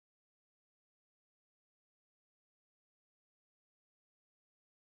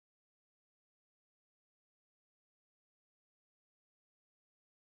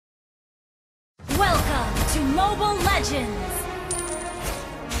to Mobile Legends!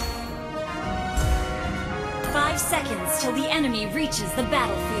 5 seconds till the enemy reaches the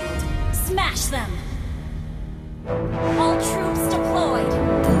battlefield. Smash them! All troops deployed!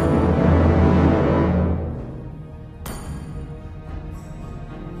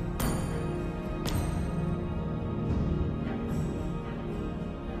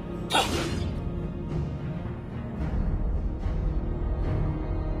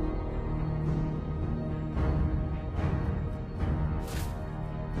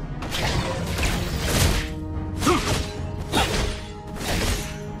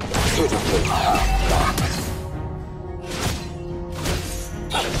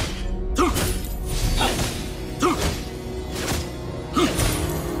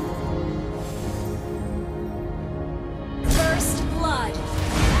 First blood.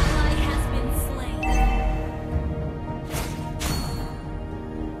 Ally has been slain.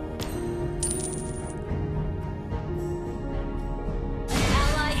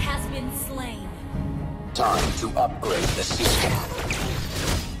 Ally has been slain. Time to upgrade the system.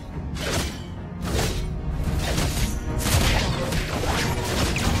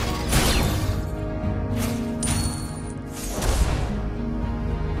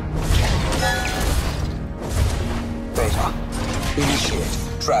 Beta,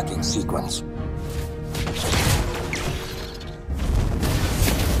 initiate tracking sequence.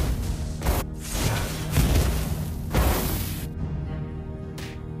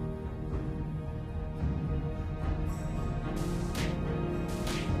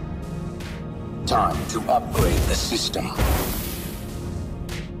 Time to upgrade the system.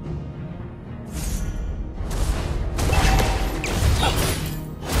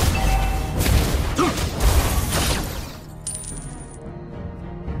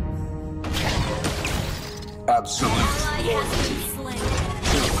 Absolute Ally has loyalty been slain.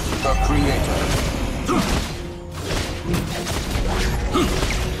 to the Creator.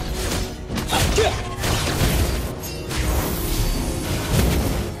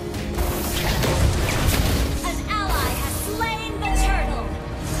 An ally has slain the turtle.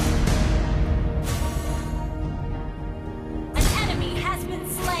 An enemy has been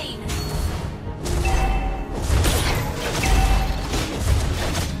slain.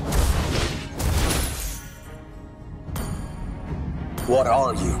 What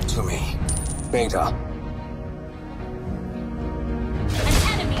are you to me, Beta? An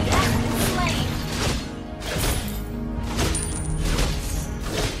enemy has been slain.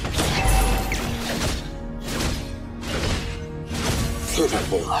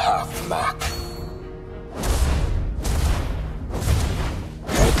 Pitiful half-Mac.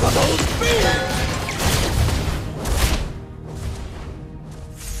 Capable being!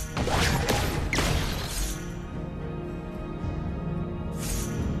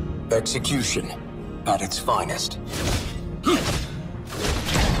 Execution at its finest.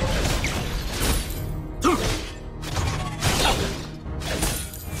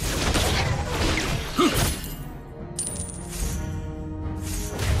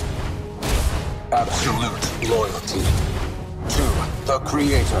 Absolute loyalty to the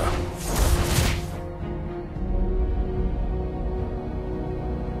Creator.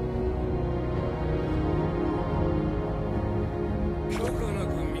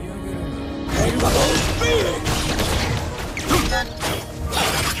 Capable being!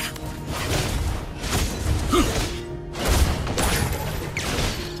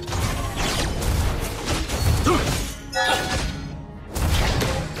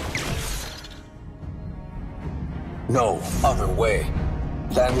 No other way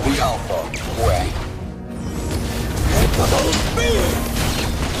than the Alpha way. Capable being!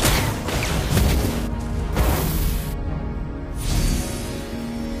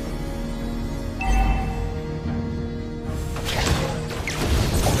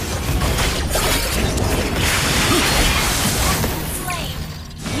 Slain.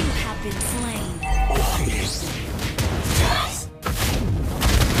 You have been slain. Please. Yes.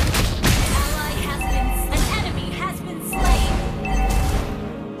 Ally has been. An enemy has been slain.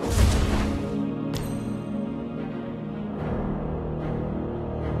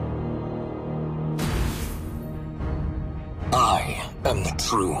 I am the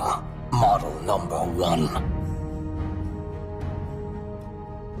true model number 1.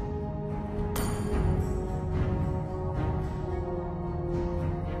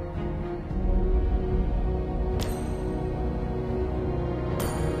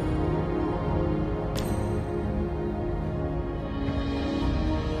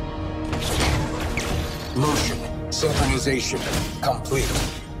 Motion synchronization complete.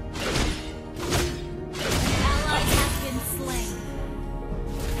 Ally has been slain.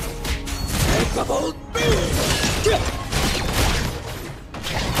 Capable being!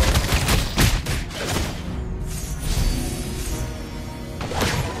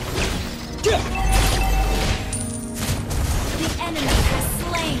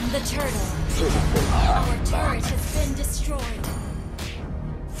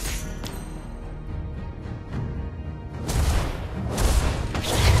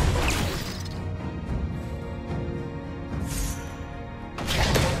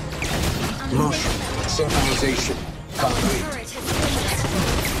 Optimization complete. Turret has been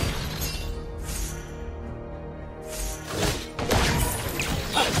destroyed.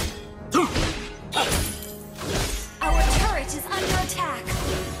 Our turret is under attack.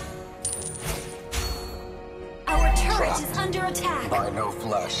 Our turret is under attack. By no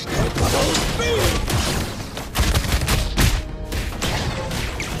flesh.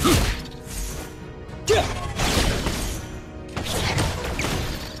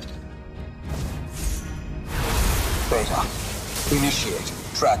 Beta, initiate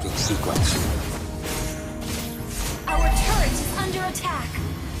tracking sequence. Our turret is under attack.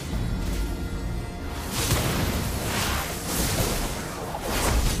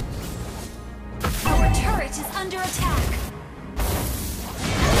 Our turret is under attack.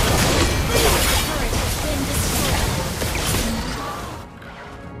 Our turret has been destroyed.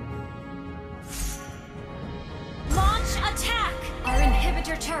 Launch attack! Our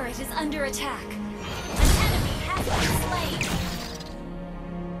inhibitor turret is under attack. An enemy has been slain.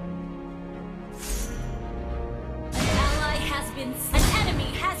 An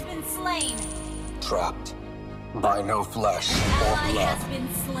enemy has been slain. Trapped. By no flesh or Ally blood. has been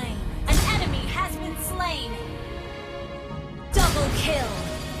slain. An enemy has been slain. Double kill.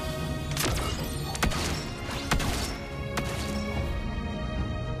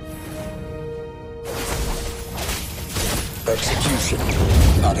 Execution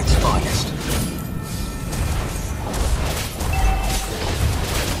at its finest.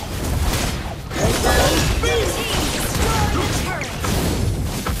 Your team destroyed the turret.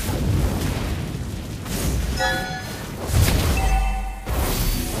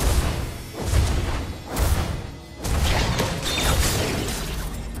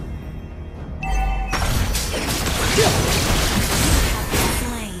 You have been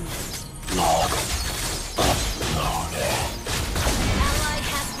slain. Log uploaded. Ally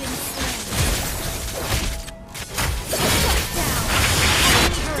has been slain. Shut down.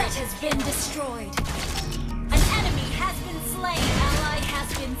 Turret has been destroyed. An enemy has been slain. Ally has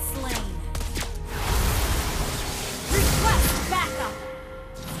been slain. Request backup.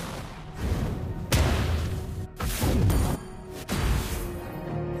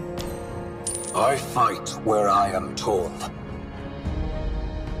 I fight where I am told.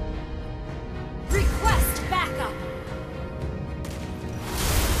 Request backup.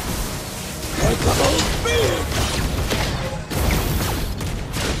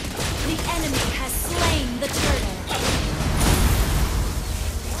 The enemy has slain the turtle.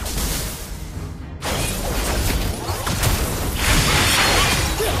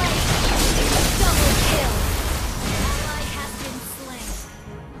 Double kill. Ally has been slain.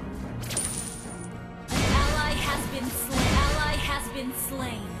 Ally has been slain. Ally has been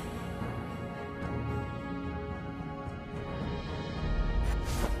slain.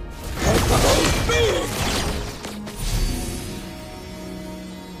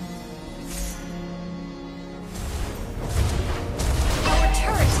 Our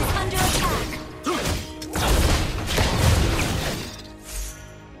turret is under attack.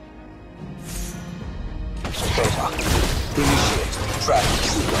 Beta, initiate tracking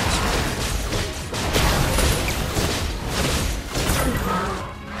sequence.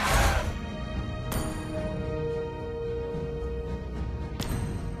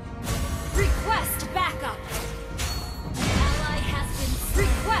 Request backup. Ally has been slain.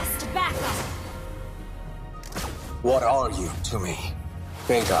 Request backup. What are you to me?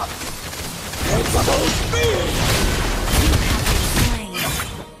 Beta. Slain.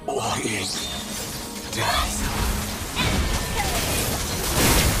 What is death?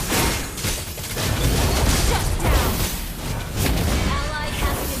 Shut down. Ally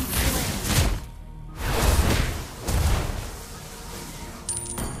has been slain.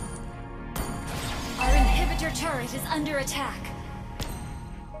 Our inhibitor turret is under attack.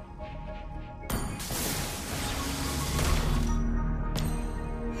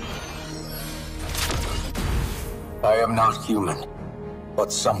 I am not human,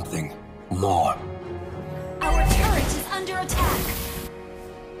 but something more. Our turret is under attack.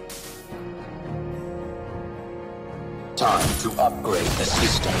 Time to upgrade the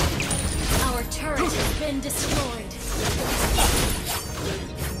system. Our turret has been destroyed.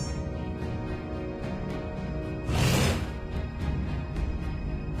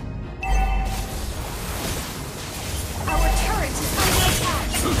 Our turret is under attack.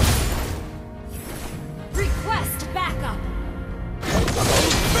 Request backup.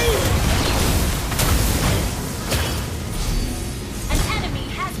 An enemy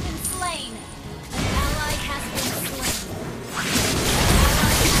has been slain. An ally has been slain. An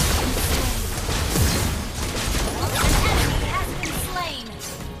ally has been slain. An enemy has been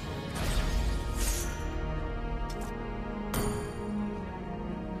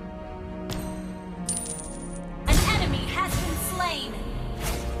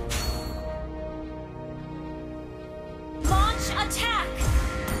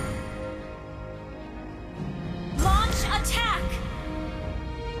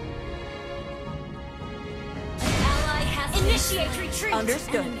Initiate retreat.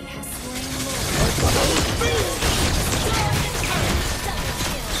 Understood. Enemy has slain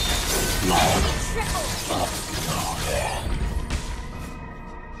Lord. Triple kill.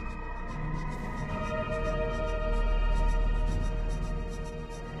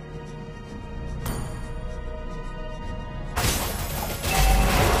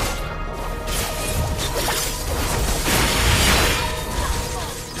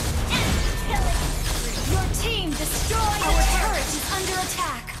 Your team destroyed. Our turret is under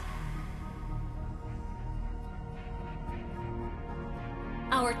attack.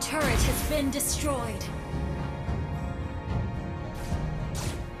 Our turret has been destroyed.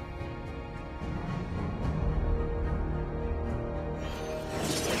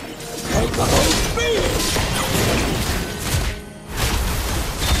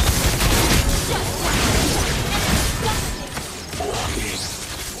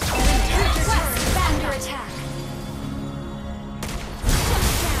 Under attack.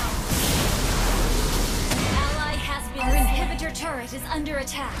 Ally has been. Our inhibitor turret is under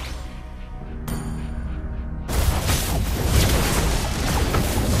attack.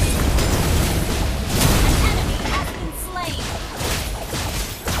 An enemy has been slain.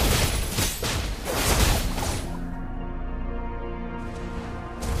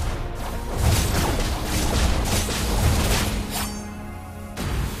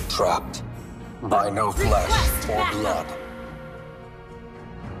 Trapped by no flesh Request or backup. blood.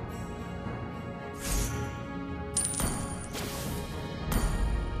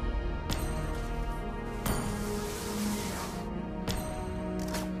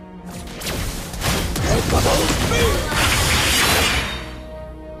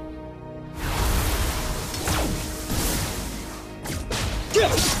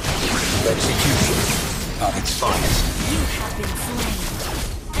 Execution at its finest. You have been slain.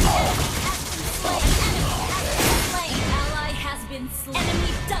 Ally has been slain.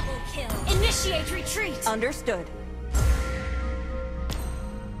 Enemy double kill. Initiate retreat. Understood.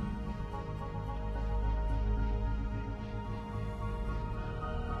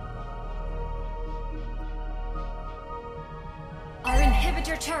 Our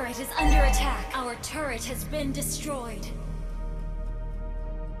inhibitor turret is under attack. Our turret has been destroyed.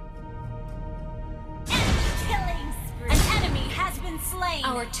 Enemy killing spree. An enemy has been slain.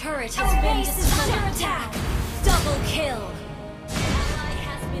 Our turret has been destroyed. Under attack. Double kill. Ally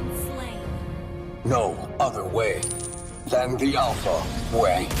has been slain. No other way than the Alpha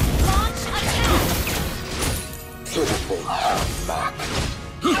way. Launch attack. Pitiful half-back.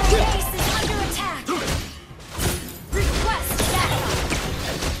 Our base is under attack. Request backup.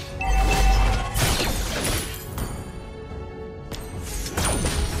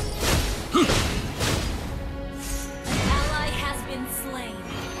 An ally has been slain.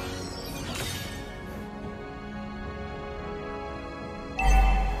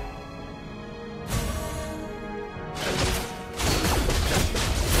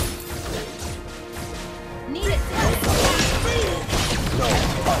 Need it. No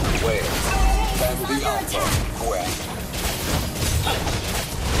other way than the Alpha way.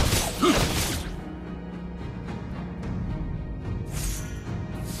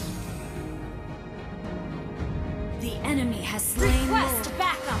 The enemy has slain. Request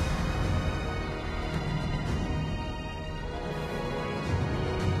backup.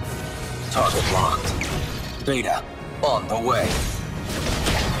 Target locked. Beta on the way.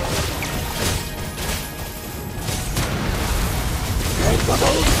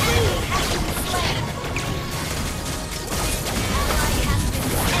 Double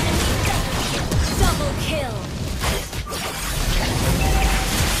kill.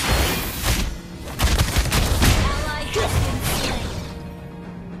 Ally has been slain.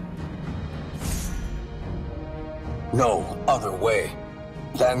 No other way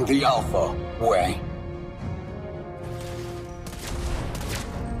than the Alpha way.